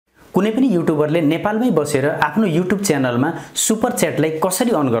कुनै पनि युट्युबरले नेपालमै बसेर आफ्नो युट्युब च्यानलमा सुपर च्याटलाई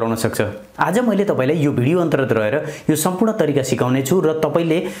कसरी अन गराउन सक्छ। आज मैले तपाईलाई यो भिडियो अन्तर्गत रहेर यो सम्पूर्ण तरिका सिकाउने छु र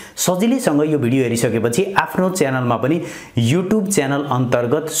तपाईले सजिलैसँग यो भिडियो हेरिसकेपछि आफ्नो च्यानलमा पनि युट्युब च्यानल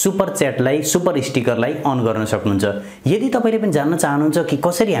अन्तर्गत सुपर च्याटलाई सुपर स्टिकरलाई अन गर्न सक्नुहुन्छ। यदि तपाईले पनि जान्न चाहनुहुन्छ कि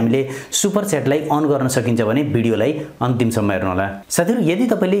कसरी हामीले सुपर च्याटलाई अन गर्न सकिन्छ भने भिडियोलाई अन्तिमसम्म हेर्नु होला। साथीहरु, यदि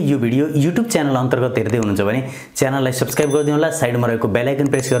तपाईले यो भिडियो युट्युब च्यानल अन्तर्गत हेर्दै हुनुहुन्छ भने च्यानललाई सब्स्क्राइब गरिदिनु होला, साइडमा रहेको बेल आइकन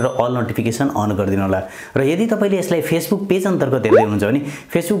प्रेस गरेर अल नोटिफिकेसन अन गरिदिनु होला र यदि तपाईले यसलाई फेसबुक पेज अन्तर्गत हेर्दै हुनुहुन्छ भने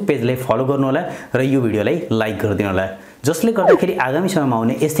फेसबुक पेजलाई फलो गर्नु होला र यो भिडियोलाई लाइक गरिदिनु होला, जसले गर्दाखेरि आगामी समयमा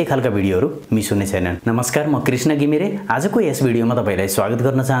आउने यस्तै खालका भिडियोहरू मिस हुने छैनन्। नमस्कार, म कृष्णघिमिरे आज यस भिडियोमा तपाईलाई स्वागत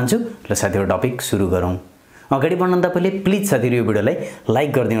गर्न चाहन्छु। ल साथीहरु, टपिक सुरु गरौँ। अगाडि बढ्नभन्दा पहिले प्लिज साथीहरु यो भिडियोलाई लाइक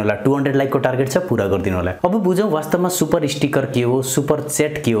गरिदिनु होला। 200 लाइकको टार्गेट छ, पूरा गरिदिनु होला। अब बुझौँ वास्तवमा सुपर स्टिकर के हो, सुपर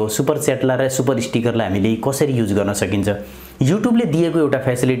च्याट के हो, सुपर च्याटलाई र सुपर स्टिकरलाई हामीले कसरी युज गर्न सकिन्छ। युट्युबले दिएको एउटा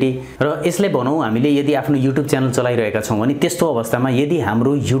फ्यासिलिटी र यसलाई भनौँ हामीले यदि आफ्नो युट्युब च्यानल चलाइरहेका छौँ भने त्यस्तो अवस्थामा यदि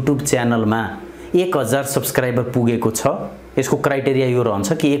हाम्रो युट्युब च्यानलमा 1000 सब्स्क्राइबर पुगेको छ, यसको क्राइटेरिया यो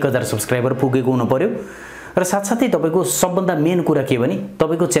रहन्छ कि 1000 सब्स्क्राइबर पुगेको हुनु पर्यो र साथसाथै तपाईको सबभन्दा मेन कुरा के भने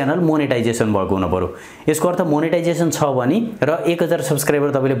तपाईको च्यानल मोनेटाइजेसन भएको हुनु पर्यो। यसको अर्थ मोनेटाइजेसन छ भने र 1000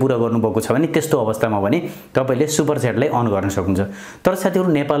 सब्स्क्राइबर तपाईले पूरा गर्नुभएको छ भने त्यस्तो अवस्थामा भने तपाईले सुपर च्याटलाई अन गर्न सक्नुहुन्छ। तर साथीहरु,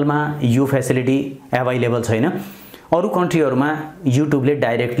 नेपालमा यो फ्यासिलिटी अवेलेबल छैन। अरु कन्ट्रीहरुमा युट्युबले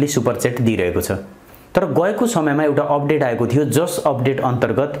डाइरेक्टली सुपर च्याट दिइरहेको छ। तर गएको समयमा एउटा अपडेट आएको थियो, जस अपडेट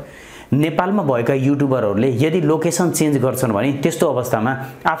अन्तर्गत नेपालमा भएका युट्युबरहरुले यदि लोकेसन चेन्ज गर्छन् भने त्यस्तो अवस्थामा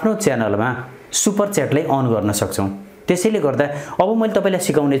आफ्नो च्यानलमा सुपर च्याटलाई अन गर्न सक्छौं। त्यसैले गर्दा अब मैले तपाईलाई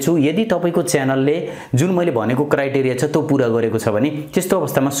सिकाउने छु, यदि तपाईको च्यानलले जुन मैले भनेको क्राइटेरिया छ त्यो पूरा गरेको छ भने त्यस्तो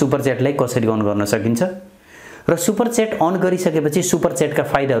अवस्थामा सुपर च्याटलाई कसरी अन गर्न सकिन्छ र सुपर च्याट अन गरिसकेपछि सुपर च्याटका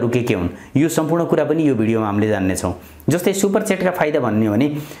फाइदाहरू के हुन्, यो सम्पूर्ण कुरा पनि यो भिडियोमा हामीले जान्ने छौं। जस्तै सुपर च्याटका फाइदा भन्ने हो भने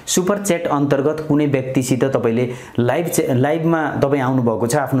सुपर च्याट अन्तर्गत कुनै व्यक्तिसित तपाईले लाइभमा तपाई आउनु भएको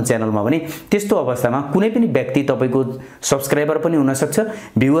छ आफ्नो च्यानलमा भने त्यस्तो अवस्थामा कुनै पनि व्यक्ति तपाईको सब्स्क्राइबर पनि हुन सक्छ,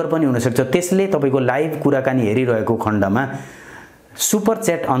 भ्युअर पनि हुन सक्छ। त्यसले तपाईको लाइभ कुराकानी हेरिरहेको खण्डमा सुपर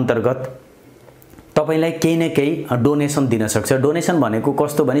च्याट अन्तर्गत तपाईलाई केही न केही डोनेसन दिन सक्छ। डोनेसन भनेको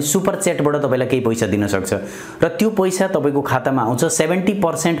कस्तो भने सुपर च्याटबाट तपाईलाई केही पैसा दिन सक्छ र त्यो पैसा तपाईको खातामा आउँछ।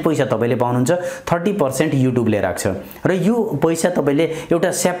 70% पैसा तपाईले पाउनुहुन्छ, 30% युट्युबले राख्छ र यो पैसा तपाईले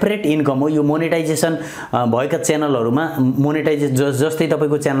एउटा सेपरेट इन्कम हो। यो मोनेटाइजेसन भएका च्यानलहरुमा जस्तै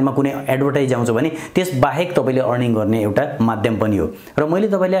तपाईको च्यानलमा कुनै एडभर्टाइज आउँछ भने त्यस बाहेक तपाईले अर्निङ गर्ने एउटा माध्यम पनि हो र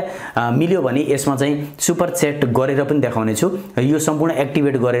मैले तपाईलाई मिल्यो भने यसमा चाहिँ सुपर च्याट गरेर पनि देखाउने छु। यो सम्पूर्ण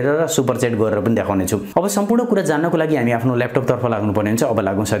एक्टिभेट गरेर र सुपर च्याट गरेर पनि देखाउने छु। अब सम्पूर्ण कुरा जान्नको लागि हामी आफ्नो ल्यापटप तर्फ लाग्नु पर्ने हुन्छ। अब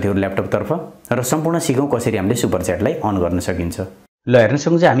लागौं साथीहरु ल्यापटप तर्फ र सम्पूर्ण सिकौं कसरी हामीले सुपर च्याटलाई अन गर्न सकिन्छ। ल हेर्न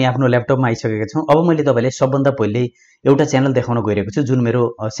सक्नुहुन्छ, हामी आफ्नो ल्यापटपमा आइसकेका छौं। अब मैले तपाईलाई सबभन्दा पहिले एउटा च्यानल देखाउन गइरहेको छु जुन मेरो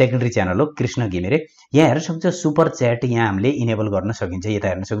सेकेन्डरी च्यानल हो, कृष्णघिमिरे। यहाँ हेर्न सक्नुहुन्छ सुपर च्याट यहाँ हामीले इनेबल गर्न सकिन्छ। यता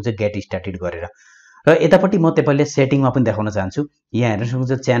हेर्न सक्नुहुन्छ गेट स्टार्टेड गरेर र यतापट्टि म तपाईलाई सेटिङमा पनि देखाउन चाहन्छु। यहाँ हेर्न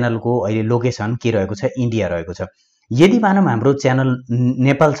सक्नुहुन्छ च्यानलको अहिले लोकेसन के रहेको छ, इन्डिया रहेको छ। यदि मानौं हाम्रो च्यानल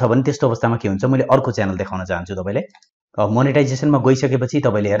नेपाल छ भने त्यस्तो अवस्थामा के हुन्छ, मैले अर्को च्यानल देखाउन चाहन्छु तपाईलाई। मोनेटाइजेसनमा गइसकेपछि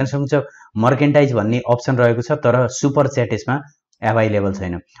तपाईले हेर्न सक्नुहुन्छ मर्केन्टाइज भन्ने अप्सन रहेको छ, तर सुपर च्याट यसमा अवेलेबल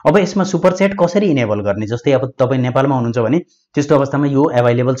छैन। अब यसमा सुपर च्याट कसरी इनेबल गर्ने, जस्तै अब तपाई नेपालमा हुनुहुन्छ भने त्यस्तो अवस्थामा यो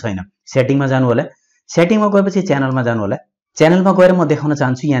अवेलेबल छैन। सेटिङमा जानु होला, सेटिङमा गएपछि च्यानलमा जानु होला। च्यानलमा गएर म देखाउन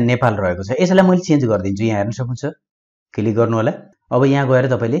चाहन्छु यहाँ नेपाल रहेको छ, यसलाई मैले चेन्ज गरिदिन्छु। यहाँ हेर्न सक्नुहुन्छ, क्लिक गर्नु होला। अब यहाँ गएर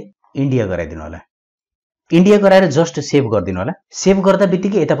तपाईले इन्डिया गराइदिनु होला। इन्डिया गराएर जस्ट सेभ गरिदिनु होला। सेभ गर्दा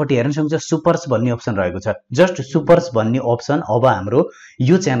बित्तिकै यतापट्टि हेर्न सक्नुहुन्छ सुपर्स भन्ने अप्सन रहेको छ। जस्ट सुपर्स भन्ने अप्सन अब हाम्रो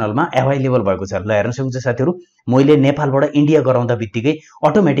यो च्यानलमा अवेलेबल भएको छ। ल हेर्न सक्नुहुन्छ साथीहरु, मैले नेपालबाट इन्डिया गराउँदा बित्तिकै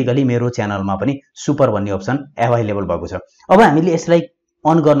अटोमेटिकली मेरो च्यानलमा पनि सुपर भन्ने अप्सन अवेलेबल भएको छ। अब हामीले यसलाई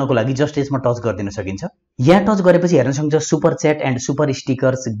अन गर्नको लागि जस्ट यसमा टच गरिदिन सकिन्छ। यहाँ टच गरेपछि हेर्न सक्नुहुन्छ super chat and super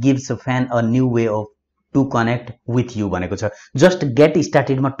stickers gives fan a new way of to connect with you भनेको छ। जस्ट गेट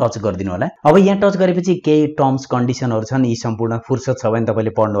स्टार्टेडमा टच गरिदिनु होला। अब यहाँ टच गरेपछि केही टर्म्स कन्डिसनहरु छन्, यी सम्पूर्ण फुर्सद छ भने तपाईले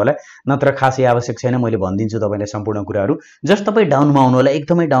पढ्नु होला, नत्र खासै आवश्यक छैन। मैले भनिदिन्छु तपाईलाई सम्पूर्ण कुराहरु। जस्ट तपाई डाउनमा आउनु होला,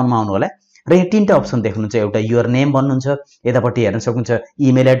 एकदमै डाउनमा आउनु होला र यहाँ तीनटा अप्सन देख्नुहुन्छ। एउटा युअर नेम भन्नुहुन्छ, यतापट्टि हेर्न सक्नुहुन्छ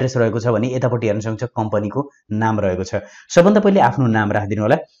इमेल एड्रेस रहेको छ भने यतापट्टि हेर्न सक्नुहुन्छ कम्पनीको नाम रहेको छ। सबभन्दा पहिले आफ्नो नाम राख्दिनु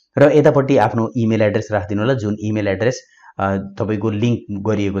होला र यतापट्टि आफ्नो इमेल एड्रेस राख्दिनु होला, जुन इमेल एड्रेस तपाईको लिंक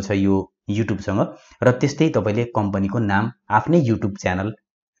गरिएको छ यो युट्युबसँग र त्यस्तै तपाईले कम्पनीको नाम आफ्नै युट्युब च्यानल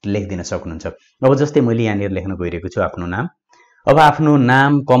लेख्दिन सक्नुहुन्छ। अब जस्तै मैले यहाँनिर लेख्न गइरहेको छु आफ्नो नाम। अब आफ्नो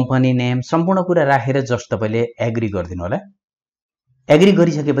नाम, कम्पनी नेम सम्पूर्ण कुरा राखेर जस्ट तपाईले एग्री गरिदिनु होला। एग्री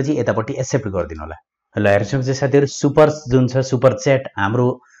गरिसकेपछि यतापट्टि एक्सेप्ट गरिदिनु होला। ल हेर्न सक्नुहुन्छ साथीहरु, सुपर जुन छ सुपर च्याट हाम्रो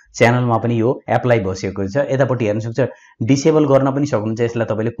च्यानलमा पनि यो एप्लाई बसेको छ। यतापट्टि हेर्न सक्छ डिसेबल गर्न पनि सक्नुहुन्छ यसलाई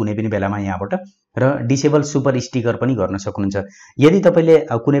तपाईले कुनै पनि बेलामा यहाँबाट, र डिसेबल सुपर स्टिकर पनि गर्न सक्नुहुन्छ। यदि तपाईले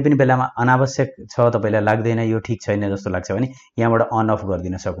कुनै पनि बेलामा अनावश्यक छ, तपाईलाई लाग्दैन यो ठीक छैन जस्तो लाग्छ भने यहाँबाट अन अफ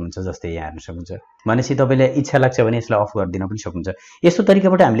गरिदिन सक्नुहुन्छ। जस्तै यहाँ हेर्न सक्नुहुन्छ, भनेपछि तपाईले इच्छा लाग्छ भने यसलाई अफ गरिदिन पनि सक्नुहुन्छ। यस्तो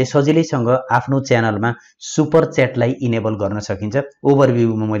तरिकाबाट हामीले सजिलैसँग आफ्नो च्यानलमा सुपर च्याटलाई इनेबल गर्न सकिन्छ।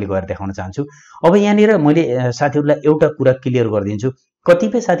 ओभरभ्यूमा मैले गएर देखाउन चाहन्छु। अब यहाँनिर मैले साथीहरुलाई एउटा कुरा क्लियर गरिदिन्छु।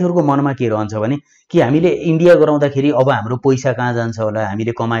 कतिपय साथीहरुको मनमा के रहन्छ भने कि हामीले इन्डिया गराउँदाखेरि अब हाम्रो पैसा कहाँ जान्छ होला,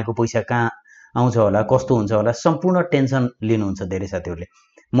 हामीले कमाएको पैसा कहाँ आउँछ होला, कस्तो हुन्छ होला, सम्पूर्ण टेन्सन लिनुहुन्छ धेरै साथीहरुले।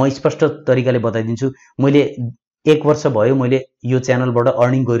 म स्पष्ट तरिकाले बताइदिन्छु। मैले 1 वर्ष भयो मैले यो च्यानलबाट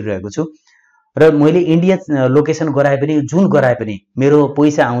अर्निङ गरिरहेको छु, र मैले इन्डिया लोकेसन गराए पनि जुन गराए पनि मेरो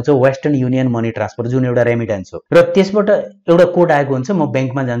पैसा आउँछ वेस्टर्न युनियन मनी ट्रान्सफर, जुन एउटा रेमिटेन्स हो, र त्यसबाट एउटा कोड आएको हुन्छ। म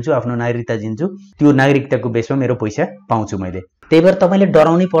बैंकमा जान्छु, आफ्नो नागरिकता दिन्छु, त्यो नागरिकताको बेसमा मेरो पैसा पाउँछु मैले। त्यही भएर तपाईले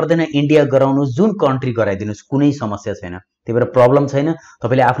डराउनै पर्दैन। इन्डिया गराउनु, जुन कन्ट्री गराइदिनुस्, कुनै समस्या छैन। त्यही भएर प्रब्लम छैन।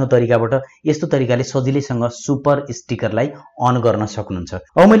 तपाईले आफ्नो तरिकाबाट यस्तो तरिकाले सजिलैसँग सुपर स्टिकरलाई अन गर्न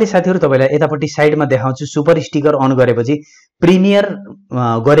सक्नुहुन्छ। अब मैले साथीहरु तपाईलाई यतापट्टि साइडमा देखाउँछु। सुपर स्टिकर अन गरेपछि प्रिमियर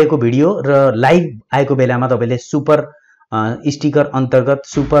गरेको भिडियो र लाइभ आएको बेलामा तपाईले सुपर स्टिकर अन्तर्गत,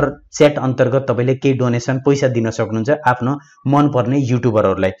 सुपर च्याट अन्तर्गत तपाईले केही डोनेसन पैसा दिन सक्नुहुन्छ आफ्नो मनपर्ने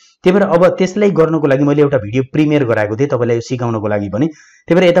युट्युबरहरुलाई। त्यही भएर अब त्यसलाई गर्नको लागि मैले एउटा भिडियो प्रिमियर गराएको थिएँ तपाईलाई यो सिकाउनको लागि पनि।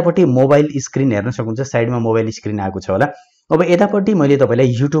 त्यही भएर यतापट्टि मोबाइल स्क्रिन हेर्न सक्नुहुन्छ, साइडमा मोबाइल स्क्रिन आएको छ होला। अब यतापट्टि मैले तपाईलाई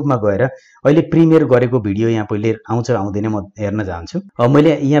युट्युबमा गएर अहिले प्रिमियर गरेको भिडियो यहाँ पहिले आउँछ आउँदैन म हेर्न चाहन्छु। अब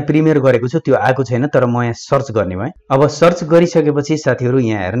मैले यहाँ प्रिमियर गरेको छु, त्यो आएको छैन, तर म यहाँ सर्च गर्ने भए। अब सर्च गरिसकेपछि साथीहरु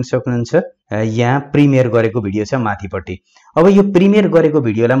यहाँ हेर्न सक्नुहुन्छ, यहाँ प्रिमियर गरेको भिडियो छ माथिपट्टि। अब यो प्रिमियर गरेको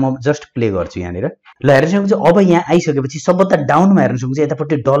भिडियोलाई म जस्ट प्ले गर्छु यहाँनिर। ल हेर्न सक्नुहुन्छ, अब यहाँ आइसकेपछि सबभन्दा डाउनमा हेर्न सक्नुहुन्छ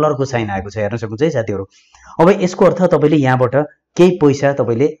यतापट्टि डलरको साइन आएको छ, हेर्न सक्नुहुन्छ है साथीहरु। अब यसको अर्थ तपाईले यहाँबाट केही पैसा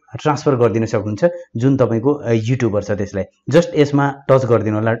तपाईले ट्रान्सफर गरिदिन सक्नुहुन्छ, जुन तपाईको युट्युबर छ त्यसलाई। जस्ट यसमा टच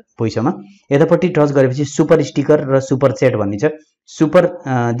गरिदिनु होला पैसामा। यतापट्टि टच गरेपछि सुपर स्टिकर र सुपर च्याट भन्ने छ। Super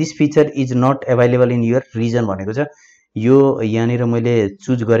this feature is not available in your reason भनेको छ। यो यहाँनिर मैले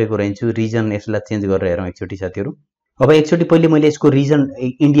चुज गरेको रहन्छु रिजन, यसलाई चेन्ज गरेर हेरौँ एकचोटी साथीहरु। अब एकचोटी पहिले मैले यसको रिजन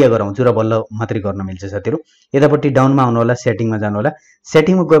इन्डिया गराउँछु र बल्ल मात्रै गर्न मिल्छ साथीहरु। यतापट्टि डाउनमा आउनु होला, सेटिङमा जानु होला।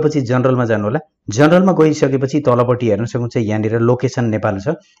 सेटिङमा गएपछि जनरलमा जानु होला। जनरलमा गइसकेपछि तलपट्टि हेर्न सक्नुहुन्छ यहाँनिर लोकेसन नेपाल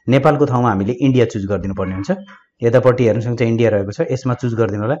छ। नेपालको ठाउँमा हामीले इन्डिया चुज गरिदिनु पर्ने हुन्छ। यतापट्टि हेर्न सक्नुहुन्छ इन्डिया रहेको छ, यसमा चुज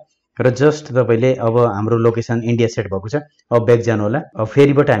गरिदिनु होला र जस्ट तपाईले अब हाम्रो लोकेसन इन्डिया सेट भएको छ। अब ब्याक जानु होला। अब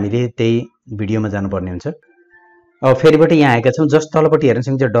फेरिबाट हामीले त्यही भिडियोमा जानुपर्ने हुन्छ। अब फेरिबाट यहाँ आएका छौं, जस्ट तलपट्टि हेर्न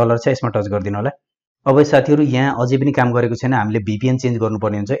सक्नुहुन्छ डलर छ, यसमा टच गरिदिनु होला। अब साथीहरु यहाँ अझै पनि काम गरेको छैन, हामीले VPN चेन्ज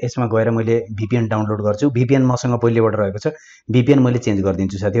गर्नुपर्ने हुन्छ। यसमा गएर मैले VPN डाउनलोड गर्छु। VPN मसँग पहिलेबाट रहेको छ, VPN मैले चेन्ज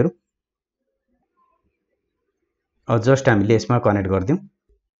गरिदिन्छु साथीहरु। अब जस्ट हामीले यसमा कनेक्ट गर्दियौं।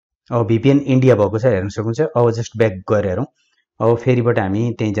 अब VPN इन्डिया भएको छ हेर्न सक्नुहुन्छ। अब जस्ट ब्याक गएर हेरौं। अब फेरिबाट हामी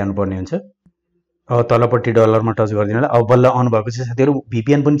त्यही जानुपर्ने हुन्छ। अब तलपट्टि डलरमा टच गरिदिनु होला। अब बल्ल अन भएको छ साथीहरु।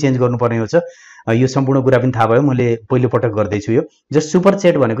 VPN पनि चेन्ज गर्नुपर्ने हुन्छ। यो सम्पूर्ण कुरा पनि थाहा भयो, मैले पहिलो पटक गर्दै छु यो। जस्ट सुपर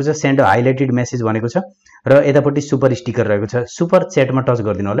च्याट भनेको छ, सेन्ड हाइलाइटेड मेसेज भनेको छ, र यतापट्टि सुपर स्टिकर रहेको छ। सुपर च्याटमा टच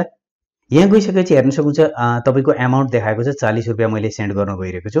गरिदिनु होला। यहाँ गइसकेपछि हेर्न सक्नुहुन्छ तपाईको अमाउन्ट देखाएको छ 40 रुपैयाँ मैले सेन्ड गर्न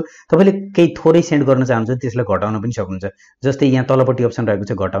गइरहेको छु। तपाईले केही थोरै सेन्ड गर्न चाहनुहुन्छ त्यसलाई घटाउन पनि सक्नुहुन्छ। जस्तै यहाँ तलपट्टि अप्सन रहेको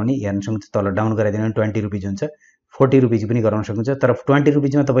छ घटाउने, हेर्न सक्नुहुन्छ तल डाउन गराइदिनु भने 20 रुपैयाँ हुन्छ, 40 रुपैयाँ पनि गराउन सक्नुहुन्छ। तर 20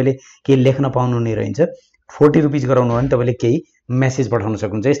 रुपैयाँमा तपाईले केही लेख्न पाउनु नै रहन्छ। 40 रुपैयाँ गराउनु भने तपाईले केही मेसेज पठाउन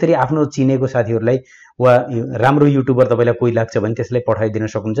सक्नुहुन्छ। यसरी आफ्नो चिनेको साथीहरुलाई वा राम्रो युट्युबर तपाईलाई कोही लाग्छ भने त्यसलाई पठाइदिन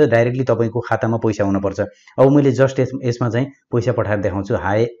सक्नुहुन्छ। डाइरेक्टली तपाईको खातामा पैसा हुन पर्छ। अब मैले जस्ट यसमा चाहिँ पैसा पठाएर देखाउँछु।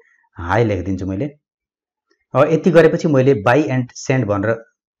 हाई लेखिदिन्छु मैले। अब यति गरेपछि मैले बाई एन्ड सेन्ड भनेर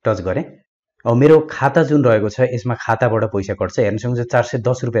टच गरे। अब मेरो खाता जुन रहेको छ यसमा खाताबाट पैसा कट्छ। हेर्न सक्नुहुन्छ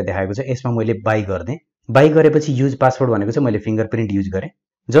 410 रुपैयाँ देखाएको छ। यसमा मैले बाई गर्दै। बाई गरेपछि युज पासवर्ड भनेको छ, मैले फिंगरप्रिन्ट युज गरे।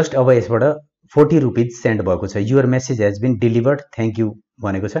 जस्ट अब यसबाट 40 रुपैयाँ सेन्ड भएको छ। Your message has been delivered, thank you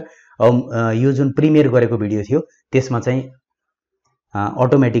भनेको छ। अब यो जुन प्रिमियर गरेको भिडियो थियो त्यसमा चाहिँ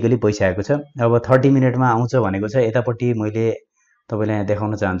अटोमेटिकली पैसा आएको छ। अब 30 मिनेटमा आउँछ भनेको छ। यतापट्टि मैले तपाईलाई यहाँ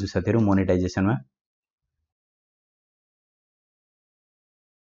देखाउन चाहन्छु साथीहरु मोनेटाइजेसनमा।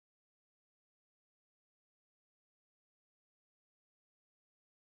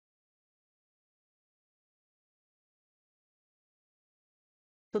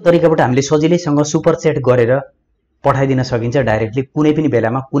 त्यो तरिकाबाट हामीले सजिलैसँग सुपर च्याट गरेर पठाइदिन सकिन्छ डाइरेक्टली कुनै पनि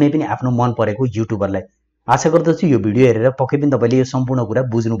बेलामा कुनै पनि आफ्नो मन परेको युट्युबरलाई। आशा गर्दछु यो भिडियो हेरेर पक्कै पनि तपाईले यो सम्पूर्ण कुरा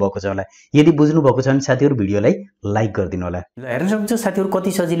बुझ्नु भएको छ होला। यदि बुझ्नु भएको छ भने साथीहरु भिडियोलाई लाइक गरिदिनु होला। ल हेर्न सक्नुहुन्छ साथीहरु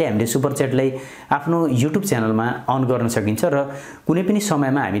कति सजिलै हामीले सुपर च्याटलाई आफ्नो YouTube च्यानलमा अन गर्न सकिन्छ र कुनै पनि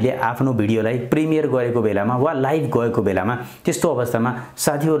समयमा हामीले आफ्नो भिडियोलाई प्रिमियर गरेको बेलामा वा लाइभ गएको बेलामा त्यस्तो अवस्थामा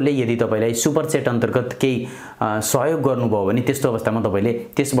साथीहरुले यदि तपाईलाई सुपर च्याट अन्तर्गत केही सहयोग गर्नुभयो भने त्यस्तो अवस्थामा तपाईले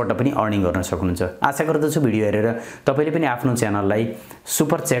त्यसबाट पनि अर्निङ गर्न सक्नुहुन्छ। आशा गर्दछु भिडियो हेरेर तपाईले पनि आफ्नो च्यानललाई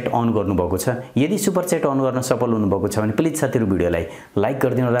सुपर च्याट अन गर्नुभएको छ। यदि सुपर च्याट अन गर्न सफल हुनुभएको छ भने प्लिज साथीहरु भिडियोलाई लाइक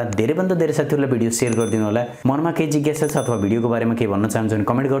गरिदिनु होला। धेरै भन्दा धेरै साथीहरुलाई भिडियो शेयर गरिदिनु होला। मनमा केही जिज्ञासा छ अथवा भिडियोको बारेमा केही भन्न चाहनुहुन्छ भने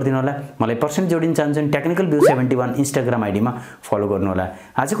कमेन्ट गरिदिनु होला। मलाई पर्सनली जोडिन चाहनुहुन्छ भने टेक्निकलभ्यू 71 इन्स्टाग्राम आइडीमा फलो गर्नु होला।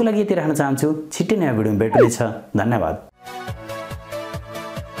 आजको लागि यति राख्न चाहन्छु। छिट्टै नयाँ भिडियोमा भेट्ने छ। धन्यवाद।